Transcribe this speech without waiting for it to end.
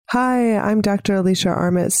Hi, I'm Dr. Alicia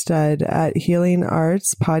Armitstead at Healing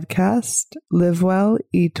Arts Podcast, Live Well,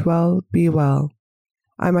 Eat Well, Be Well.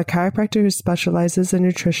 I'm a chiropractor who specializes in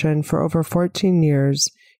nutrition for over 14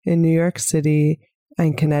 years in New York City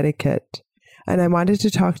and Connecticut. And I wanted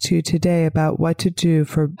to talk to you today about what to do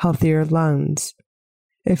for healthier lungs.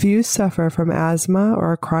 If you suffer from asthma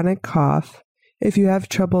or a chronic cough, if you have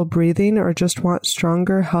trouble breathing or just want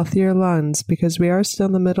stronger, healthier lungs because we are still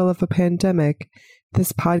in the middle of a pandemic,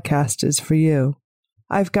 this podcast is for you.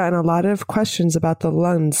 I've gotten a lot of questions about the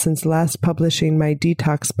lungs since last publishing my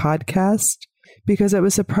detox podcast, because it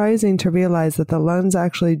was surprising to realize that the lungs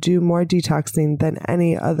actually do more detoxing than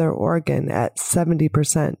any other organ at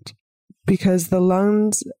 70%. Because the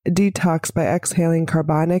lungs detox by exhaling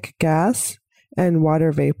carbonic gas and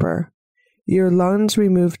water vapor. Your lungs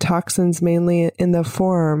remove toxins mainly in the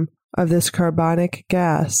form of this carbonic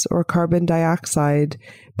gas or carbon dioxide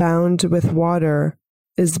bound with water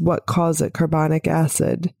is what calls it carbonic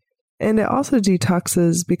acid. And it also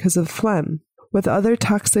detoxes because of phlegm. With other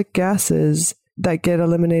toxic gases that get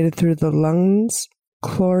eliminated through the lungs,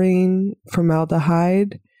 chlorine,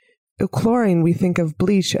 formaldehyde. Chlorine, we think of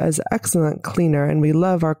bleach as excellent cleaner, and we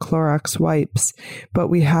love our Clorox wipes, but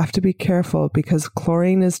we have to be careful because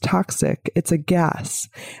chlorine is toxic. It's a gas,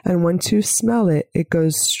 and once you smell it, it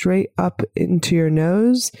goes straight up into your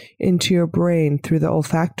nose, into your brain through the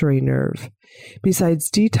olfactory nerve. Besides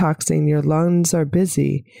detoxing, your lungs are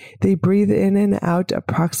busy. They breathe in and out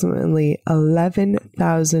approximately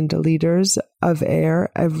 11,000 liters of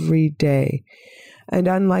air every day. And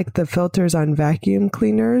unlike the filters on vacuum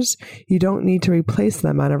cleaners, you don't need to replace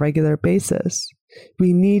them on a regular basis.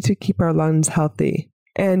 We need to keep our lungs healthy.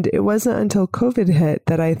 And it wasn't until COVID hit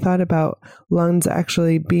that I thought about lungs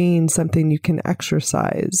actually being something you can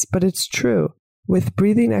exercise. But it's true. With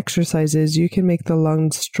breathing exercises, you can make the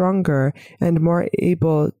lungs stronger and more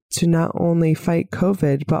able to not only fight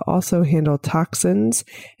COVID, but also handle toxins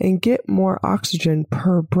and get more oxygen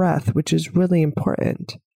per breath, which is really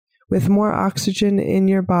important. With more oxygen in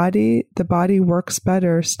your body, the body works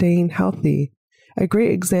better staying healthy. A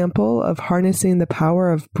great example of harnessing the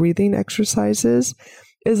power of breathing exercises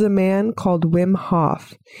is a man called Wim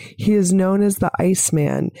Hof. He is known as the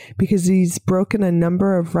Iceman because he's broken a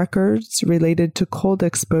number of records related to cold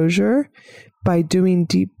exposure by doing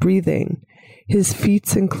deep breathing. His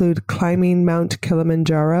feats include climbing Mount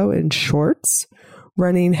Kilimanjaro in shorts,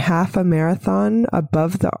 running half a marathon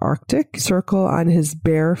above the Arctic Circle on his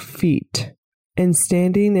bare feet, and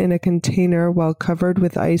standing in a container while covered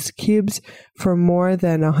with ice cubes for more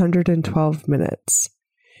than 112 minutes.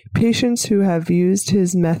 Patients who have used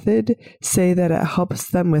his method say that it helps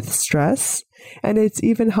them with stress, and it's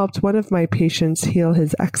even helped one of my patients heal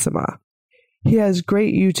his eczema. He has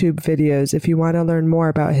great YouTube videos if you want to learn more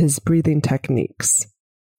about his breathing techniques.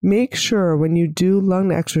 Make sure when you do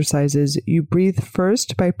lung exercises, you breathe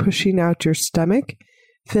first by pushing out your stomach,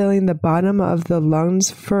 filling the bottom of the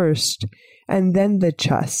lungs first, and then the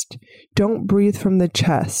chest. Don't breathe from the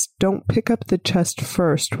chest. Don't pick up the chest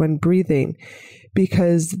first when breathing,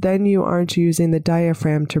 because then you aren't using the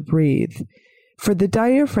diaphragm to breathe. For the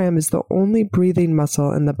diaphragm is the only breathing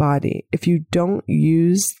muscle in the body. If you don't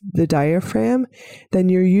use the diaphragm, then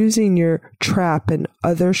you're using your trap and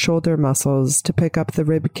other shoulder muscles to pick up the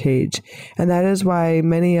rib cage. And that is why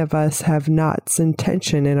many of us have knots and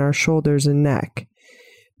tension in our shoulders and neck.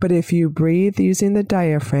 But if you breathe using the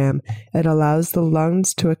diaphragm, it allows the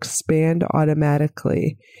lungs to expand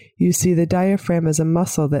automatically. You see, the diaphragm is a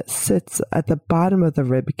muscle that sits at the bottom of the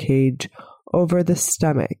rib cage over the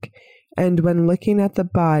stomach. And when looking at the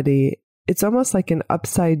body, it's almost like an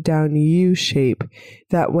upside down U shape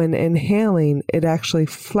that when inhaling, it actually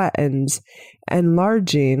flattens,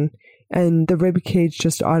 enlarging, and the rib cage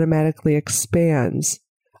just automatically expands,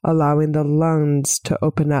 allowing the lungs to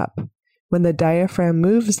open up. When the diaphragm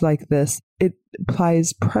moves like this, it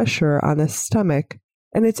applies pressure on the stomach,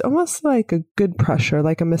 and it's almost like a good pressure,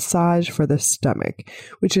 like a massage for the stomach,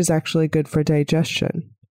 which is actually good for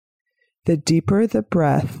digestion. The deeper the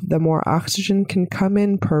breath, the more oxygen can come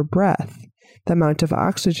in per breath. The amount of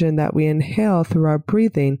oxygen that we inhale through our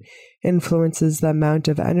breathing influences the amount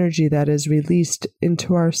of energy that is released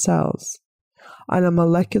into our cells. On a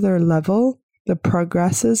molecular level, the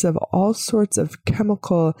progresses of all sorts of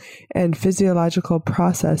chemical and physiological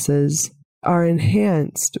processes are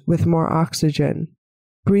enhanced with more oxygen.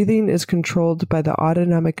 Breathing is controlled by the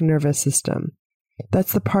autonomic nervous system.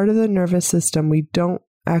 That's the part of the nervous system we don't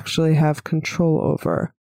actually have control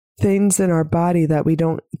over. Things in our body that we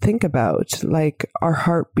don't think about, like our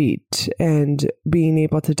heartbeat and being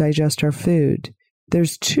able to digest our food.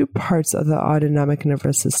 There's two parts of the autonomic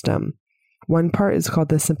nervous system. One part is called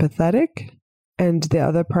the sympathetic, and the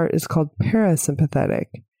other part is called parasympathetic.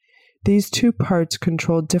 These two parts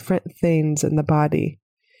control different things in the body.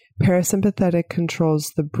 Parasympathetic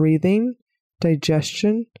controls the breathing,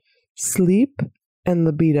 digestion, sleep, and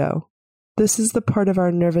libido. This is the part of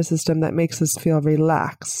our nervous system that makes us feel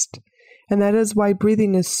relaxed. And that is why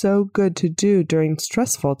breathing is so good to do during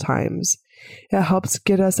stressful times. It helps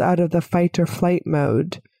get us out of the fight or flight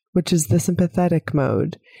mode, which is the sympathetic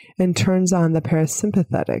mode, and turns on the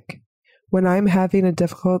parasympathetic. When I'm having a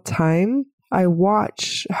difficult time, I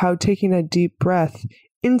watch how taking a deep breath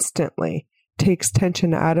instantly takes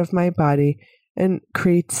tension out of my body and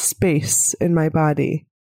creates space in my body.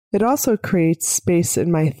 It also creates space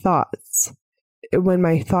in my thoughts. When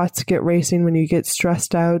my thoughts get racing, when you get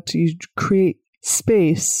stressed out, you create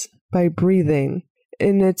space by breathing.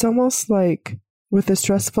 And it's almost like with the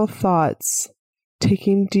stressful thoughts,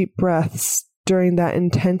 taking deep breaths during that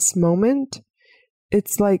intense moment,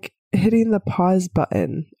 it's like hitting the pause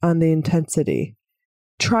button on the intensity.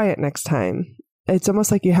 Try it next time. It's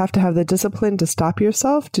almost like you have to have the discipline to stop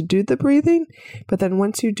yourself to do the breathing, but then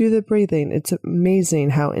once you do the breathing, it's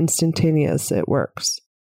amazing how instantaneous it works.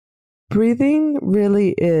 Breathing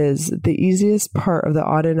really is the easiest part of the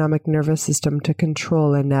autonomic nervous system to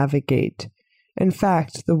control and navigate. In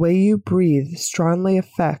fact, the way you breathe strongly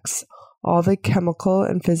affects all the chemical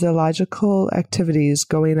and physiological activities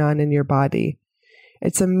going on in your body.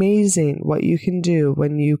 It's amazing what you can do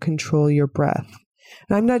when you control your breath.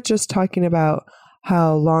 And I'm not just talking about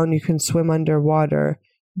how long you can swim underwater,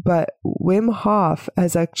 but Wim Hof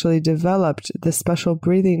has actually developed the special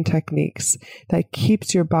breathing techniques that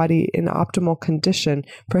keeps your body in optimal condition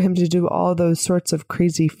for him to do all those sorts of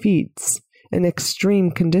crazy feats in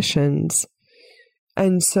extreme conditions.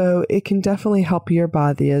 And so it can definitely help your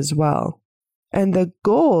body as well. And the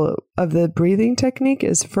goal of the breathing technique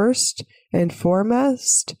is first and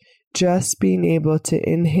foremost just being able to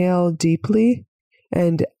inhale deeply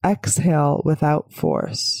and exhale without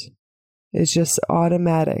force. It's just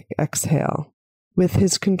automatic exhale. With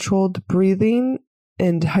his controlled breathing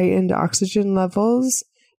and heightened oxygen levels,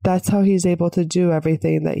 that's how he's able to do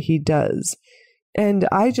everything that he does. And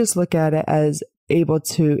I just look at it as able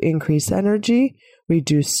to increase energy,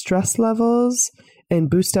 reduce stress levels, and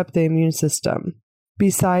boost up the immune system.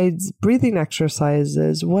 Besides breathing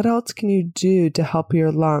exercises, what else can you do to help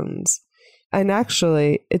your lungs? And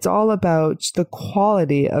actually, it's all about the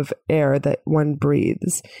quality of air that one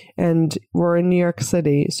breathes. And we're in New York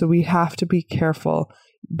City, so we have to be careful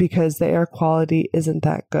because the air quality isn't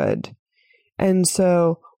that good. And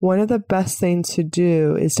so one of the best things to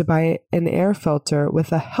do is to buy an air filter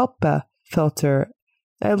with a HEPA filter.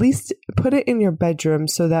 At least put it in your bedroom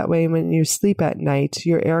so that way when you sleep at night,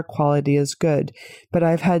 your air quality is good. But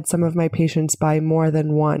I've had some of my patients buy more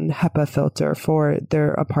than one HEPA filter for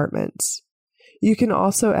their apartments. You can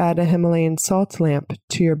also add a Himalayan salt lamp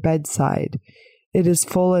to your bedside. It is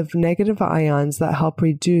full of negative ions that help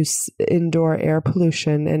reduce indoor air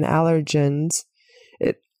pollution and allergens.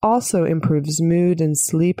 It also improves mood and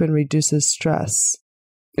sleep and reduces stress.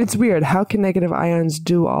 It's weird. How can negative ions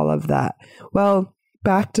do all of that? Well,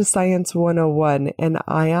 back to Science 101, an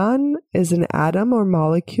ion is an atom or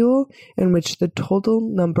molecule in which the total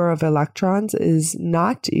number of electrons is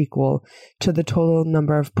not equal to the total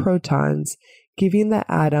number of protons, giving the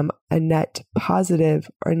atom a net positive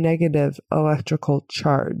or negative electrical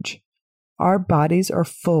charge. Our bodies are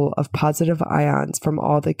full of positive ions from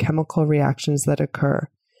all the chemical reactions that occur.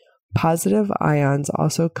 Positive ions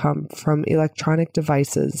also come from electronic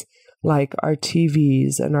devices like our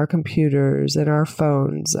TVs and our computers and our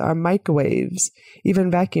phones, our microwaves, even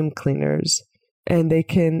vacuum cleaners, and they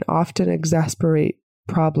can often exacerbate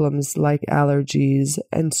problems like allergies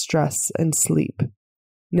and stress and sleep.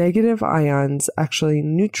 Negative ions actually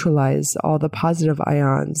neutralize all the positive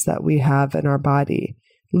ions that we have in our body.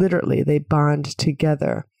 Literally, they bond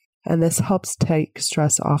together, and this helps take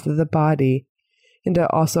stress off of the body, and it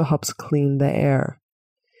also helps clean the air.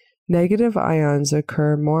 Negative ions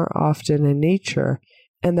occur more often in nature,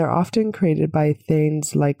 and they're often created by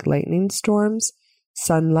things like lightning storms,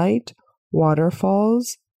 sunlight,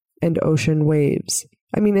 waterfalls, and ocean waves.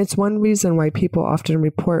 I mean, it's one reason why people often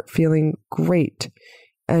report feeling great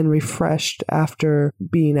and refreshed after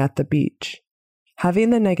being at the beach.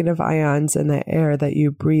 Having the negative ions in the air that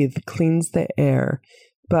you breathe cleans the air,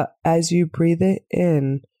 but as you breathe it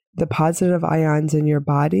in, the positive ions in your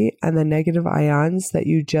body and the negative ions that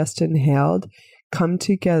you just inhaled come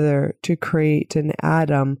together to create an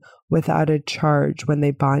atom without a charge when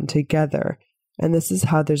they bond together. And this is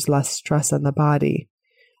how there's less stress on the body.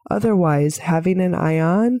 Otherwise, having an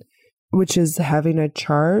ion, which is having a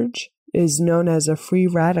charge, is known as a free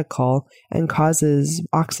radical and causes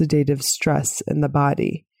oxidative stress in the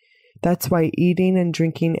body. That's why eating and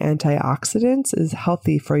drinking antioxidants is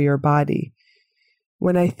healthy for your body.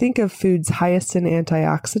 When I think of foods highest in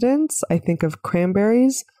antioxidants, I think of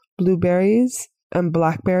cranberries, blueberries, and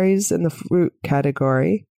blackberries in the fruit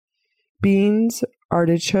category, beans,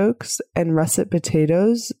 artichokes, and russet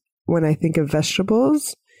potatoes when I think of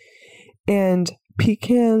vegetables, and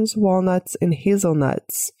pecans, walnuts, and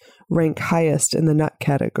hazelnuts rank highest in the nut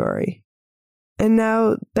category. And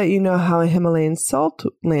now that you know how a Himalayan salt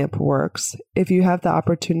lamp works, if you have the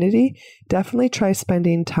opportunity, definitely try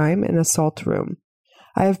spending time in a salt room.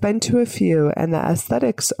 I have been to a few, and the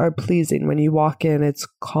aesthetics are pleasing. When you walk in, it's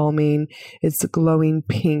calming, it's glowing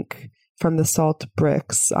pink from the salt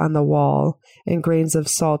bricks on the wall and grains of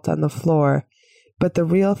salt on the floor. But the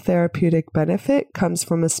real therapeutic benefit comes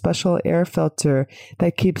from a special air filter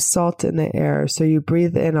that keeps salt in the air, so you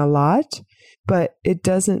breathe in a lot, but it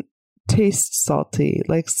doesn't taste salty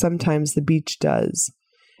like sometimes the beach does.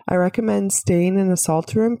 I recommend staying in a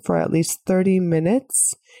salt room for at least 30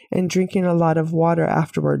 minutes and drinking a lot of water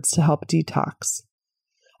afterwards to help detox.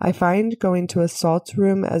 I find going to a salt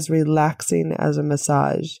room as relaxing as a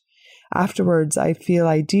massage. Afterwards, I feel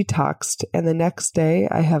I detoxed, and the next day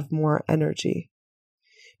I have more energy.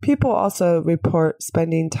 People also report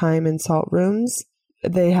spending time in salt rooms.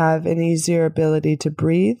 They have an easier ability to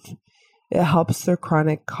breathe. It helps their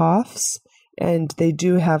chronic coughs, and they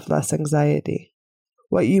do have less anxiety.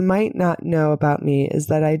 What you might not know about me is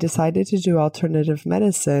that I decided to do alternative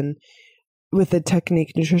medicine with the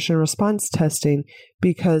technique nutrition response testing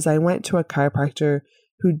because I went to a chiropractor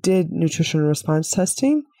who did nutrition response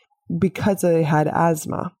testing because I had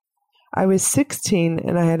asthma. I was 16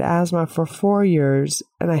 and I had asthma for 4 years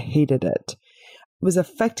and I hated it. It was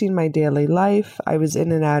affecting my daily life. I was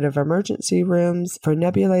in and out of emergency rooms for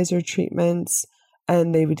nebulizer treatments,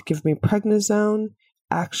 and they would give me prednisone.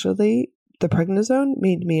 Actually, the prednisone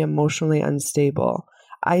made me emotionally unstable.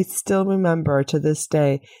 I still remember to this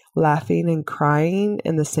day laughing and crying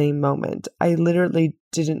in the same moment. I literally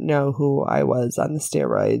didn't know who I was on the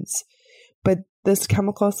steroids. But this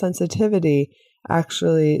chemical sensitivity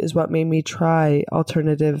actually is what made me try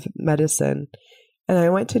alternative medicine. And I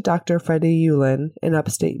went to Dr. Freddie Ullin in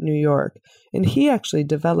upstate New York, and he actually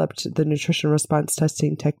developed the nutrition response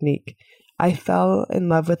testing technique. I fell in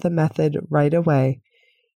love with the method right away,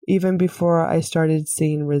 even before I started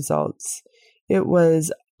seeing results. It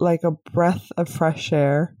was like a breath of fresh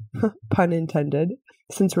air, pun intended,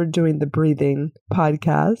 since we're doing the breathing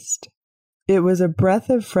podcast. It was a breath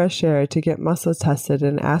of fresh air to get muscle tested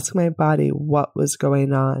and ask my body what was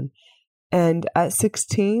going on. And at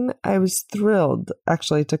 16, I was thrilled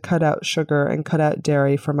actually to cut out sugar and cut out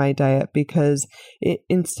dairy from my diet because it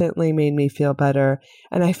instantly made me feel better.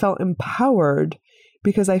 And I felt empowered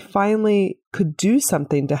because I finally could do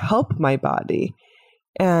something to help my body.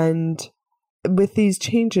 And with these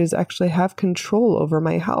changes, actually have control over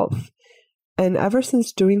my health. And ever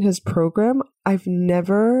since doing his program, I've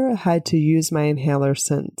never had to use my inhaler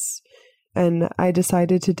since. And I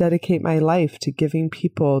decided to dedicate my life to giving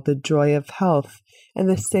people the joy of health in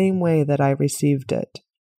the same way that I received it.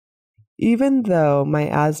 Even though my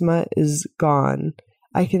asthma is gone,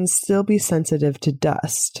 I can still be sensitive to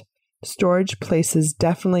dust. Storage places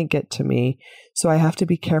definitely get to me, so I have to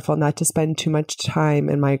be careful not to spend too much time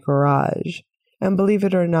in my garage. And believe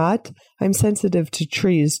it or not, I'm sensitive to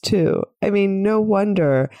trees too. I mean, no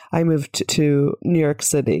wonder I moved to New York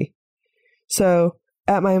City. So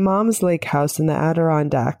at my mom's lake house in the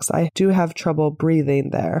Adirondacks, I do have trouble breathing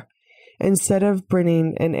there. Instead of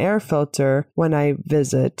bringing an air filter when I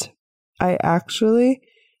visit, I actually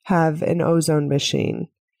have an ozone machine.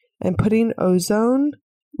 And putting ozone,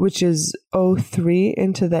 which is O3,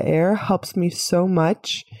 into the air helps me so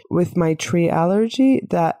much with my tree allergy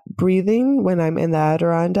that breathing when I'm in the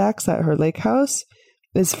Adirondacks at her lake house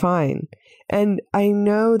is fine. And I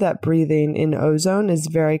know that breathing in ozone is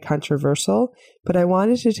very controversial, but I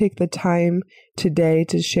wanted to take the time today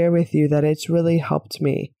to share with you that it's really helped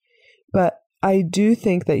me. But I do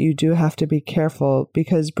think that you do have to be careful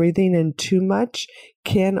because breathing in too much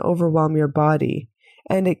can overwhelm your body.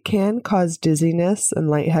 And it can cause dizziness and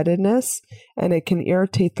lightheadedness, and it can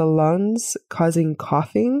irritate the lungs, causing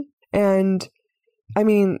coughing. And I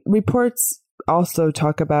mean, reports also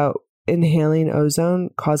talk about inhaling ozone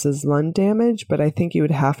causes lung damage, but I think you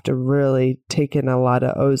would have to really take in a lot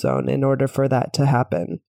of ozone in order for that to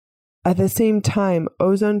happen. At the same time,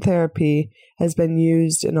 ozone therapy has been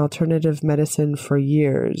used in alternative medicine for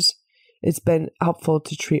years. It's been helpful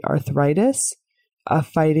to treat arthritis,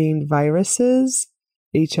 fighting viruses,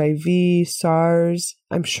 HIV, SARS.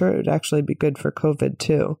 I'm sure it would actually be good for COVID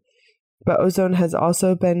too. But ozone has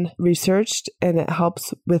also been researched, and it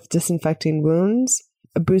helps with disinfecting wounds,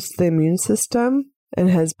 boosts the immune system, and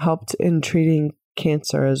has helped in treating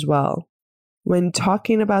cancer as well. When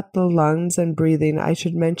talking about the lungs and breathing, I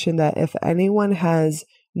should mention that if anyone has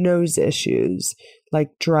nose issues,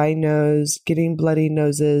 like dry nose, getting bloody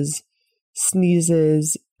noses,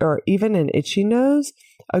 sneezes, or even an itchy nose,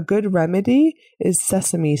 a good remedy is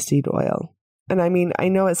sesame seed oil. And I mean, I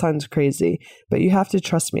know it sounds crazy, but you have to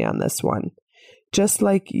trust me on this one. Just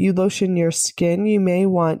like you lotion your skin, you may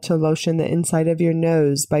want to lotion the inside of your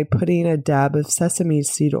nose by putting a dab of sesame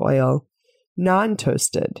seed oil,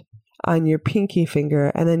 non-toasted, on your pinky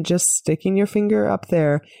finger and then just sticking your finger up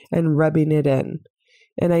there and rubbing it in.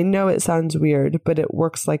 And I know it sounds weird, but it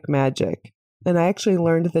works like magic. And I actually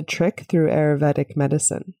learned the trick through Ayurvedic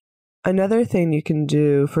medicine. Another thing you can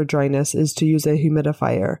do for dryness is to use a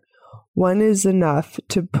humidifier. One is enough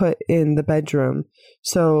to put in the bedroom.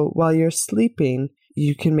 So while you're sleeping,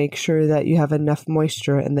 you can make sure that you have enough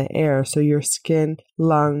moisture in the air so your skin,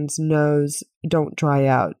 lungs, nose don't dry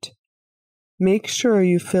out. Make sure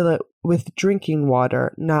you fill it with drinking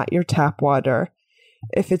water, not your tap water.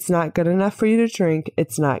 If it's not good enough for you to drink,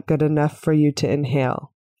 it's not good enough for you to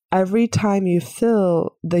inhale. Every time you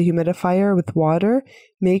fill the humidifier with water,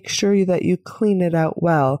 make sure that you clean it out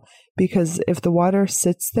well, because if the water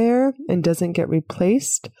sits there and doesn't get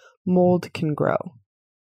replaced, mold can grow.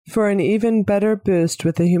 For an even better boost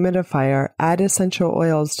with the humidifier, add essential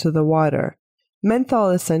oils to the water. Menthol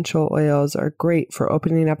essential oils are great for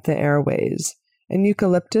opening up the airways, and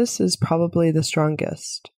eucalyptus is probably the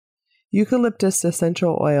strongest. Eucalyptus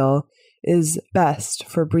essential oil is best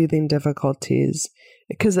for breathing difficulties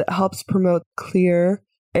because it helps promote clear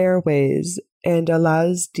airways and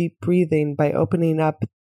allows deep breathing by opening up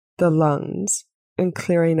the lungs and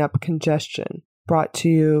clearing up congestion brought to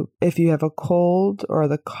you if you have a cold or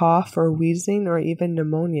the cough or wheezing or even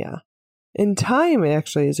pneumonia. And thyme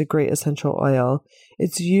actually is a great essential oil.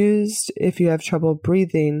 It's used if you have trouble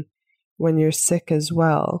breathing when you're sick as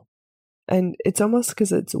well. And it's almost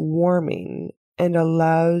because it's warming and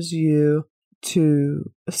allows you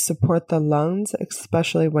to support the lungs,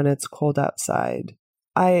 especially when it's cold outside.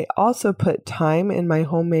 I also put thyme in my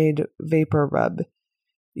homemade vapor rub.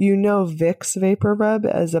 You know Vicks Vapor Rub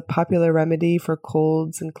as a popular remedy for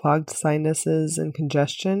colds and clogged sinuses and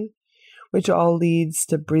congestion, which all leads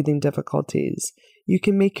to breathing difficulties. You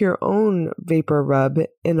can make your own vapor rub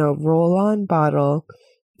in a roll-on bottle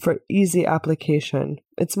for easy application.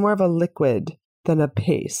 It's more of a liquid than a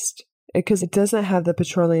paste because it doesn't have the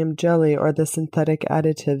petroleum jelly or the synthetic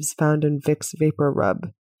additives found in Vicks Vapor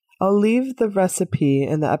Rub. I'll leave the recipe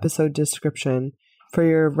in the episode description for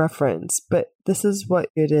your reference, but this is what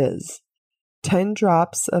it is. 10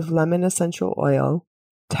 drops of lemon essential oil,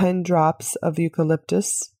 10 drops of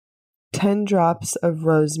eucalyptus, 10 drops of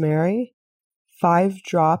rosemary, 5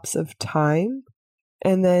 drops of thyme,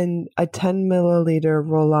 and then a 10 milliliter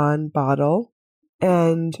roll-on bottle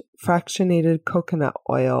and fractionated coconut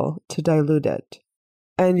oil to dilute it.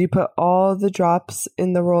 And you put all the drops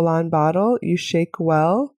in the roll-on bottle, you shake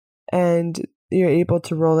well, and you're able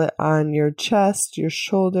to roll it on your chest, your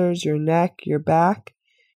shoulders, your neck, your back.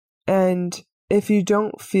 And if you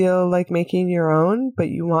don't feel like making your own, but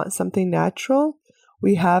you want something natural,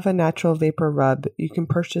 we have a natural vapor rub you can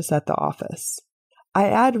purchase at the office. I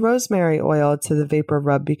add rosemary oil to the vapor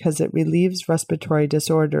rub because it relieves respiratory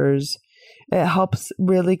disorders. It helps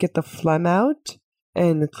really get the phlegm out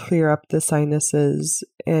and clear up the sinuses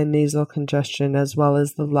and nasal congestion as well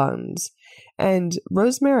as the lungs. And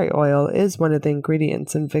rosemary oil is one of the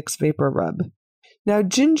ingredients in Vicks Vapor Rub. Now,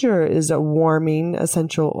 ginger is a warming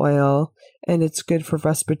essential oil, and it's good for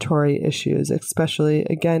respiratory issues, especially,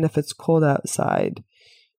 again, if it's cold outside.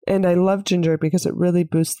 And I love ginger because it really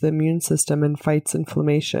boosts the immune system and fights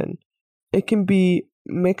inflammation. It can be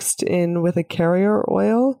mixed in with a carrier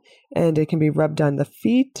oil, and it can be rubbed on the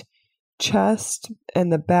feet, chest,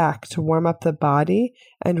 and the back to warm up the body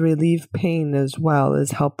and relieve pain as well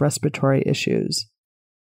as help respiratory issues.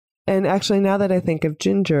 And actually, now that I think of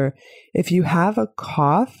ginger, if you have a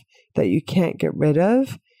cough that you can't get rid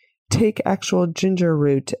of, take actual ginger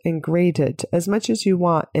root and grate it as much as you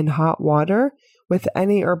want in hot water with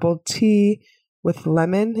any herbal tea with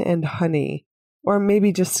lemon and honey. Or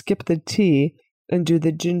maybe just skip the tea and do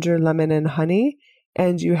the ginger, lemon, and honey,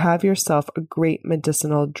 and you have yourself a great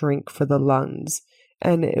medicinal drink for the lungs,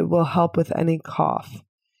 and it will help with any cough.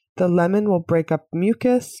 The lemon will break up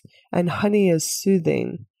mucus, and honey is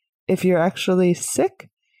soothing. If you're actually sick,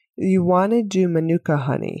 you want to do Manuka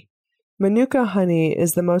honey. Manuka honey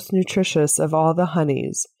is the most nutritious of all the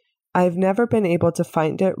honeys. I've never been able to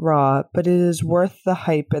find it raw, but it is worth the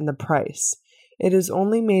hype and the price. It is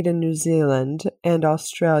only made in New Zealand and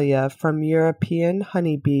Australia from European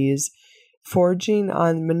honeybees foraging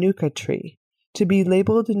on Manuka tree. To be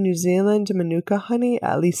labeled New Zealand Manuka honey,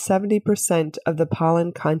 at least 70% of the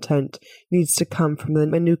pollen content needs to come from the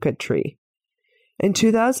Manuka tree. In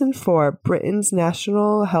 2004, Britain's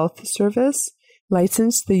National Health Service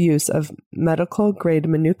licensed the use of medical-grade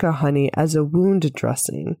Manuka honey as a wound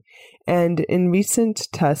dressing, and in recent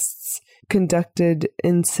tests conducted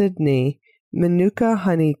in Sydney, Manuka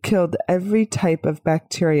honey killed every type of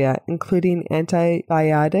bacteria, including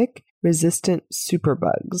antibiotic-resistant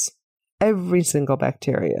superbugs. Every single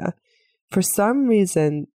bacteria. For some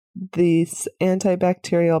reason, this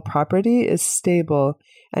antibacterial property is stable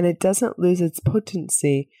and it doesn't lose its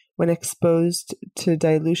potency when exposed to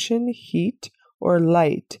dilution, heat, or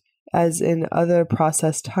light, as in other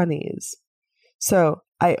processed honeys. So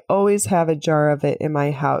I always have a jar of it in my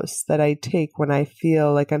house that I take when I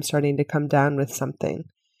feel like I'm starting to come down with something.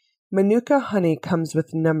 Manuka honey comes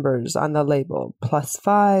with numbers on the label,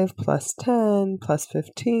 +5, +10,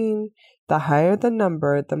 +15. The higher the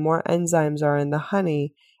number, the more enzymes are in the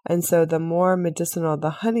honey, and so the more medicinal the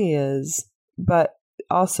honey is, but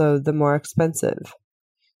also the more expensive.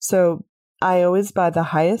 So I always buy the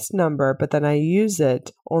highest number, but then I use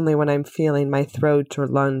it only when I'm feeling my throat or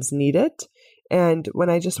lungs need it. And when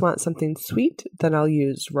I just want something sweet, then I'll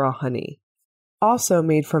use raw honey. Also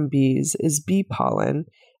made from bees is bee pollen,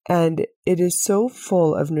 and it is so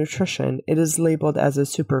full of nutrition, it is labeled as a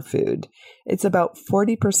superfood. It's about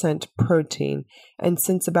 40% protein, and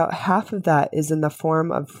since about half of that is in the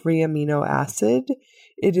form of free amino acid,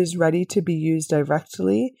 it is ready to be used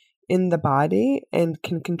directly in the body and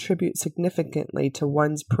can contribute significantly to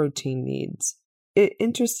one's protein needs. It,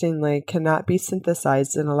 interestingly, cannot be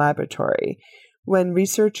synthesized in a laboratory. When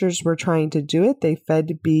researchers were trying to do it, they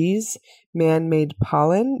fed bees man-made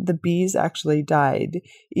pollen. The bees actually died,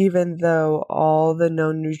 even though all the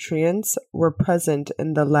known nutrients were present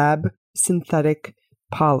in the lab synthetic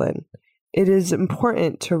pollen. It is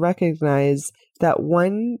important to recognize that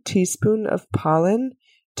 1 teaspoon of pollen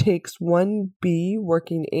takes one bee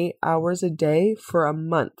working 8 hours a day for a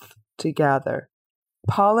month to gather.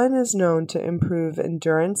 Pollen is known to improve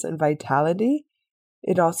endurance and vitality.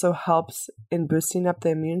 It also helps in boosting up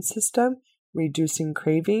the immune system, reducing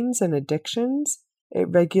cravings and addictions. It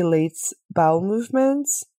regulates bowel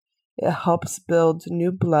movements. It helps build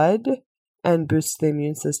new blood and boosts the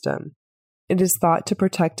immune system. It is thought to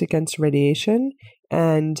protect against radiation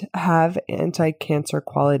and have anti-cancer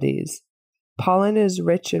qualities. Pollen is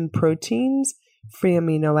rich in proteins, free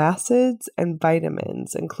amino acids, and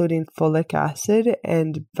vitamins, including folic acid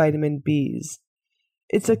and vitamin Bs.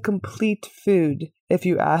 It's a complete food, if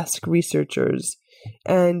you ask researchers,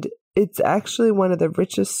 and it's actually one of the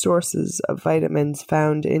richest sources of vitamins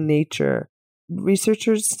found in nature.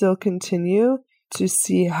 Researchers still continue to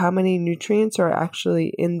see how many nutrients are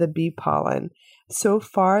actually in the bee pollen. So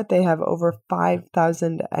far, they have over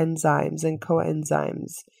 5,000 enzymes and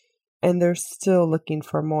coenzymes, and they're still looking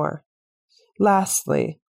for more.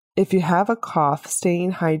 Lastly, if you have a cough,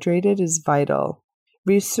 staying hydrated is vital.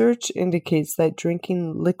 Research indicates that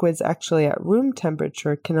drinking liquids actually at room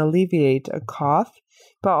temperature can alleviate a cough,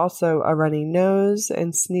 but also a runny nose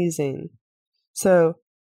and sneezing. So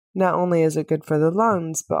not only is it good for the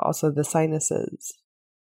lungs, but also the sinuses.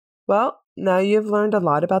 Well, now you've learned a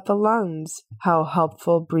lot about the lungs, how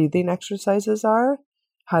helpful breathing exercises are,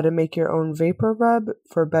 how to make your own vapor rub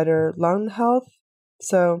for better lung health.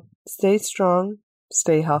 So stay strong,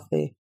 stay healthy.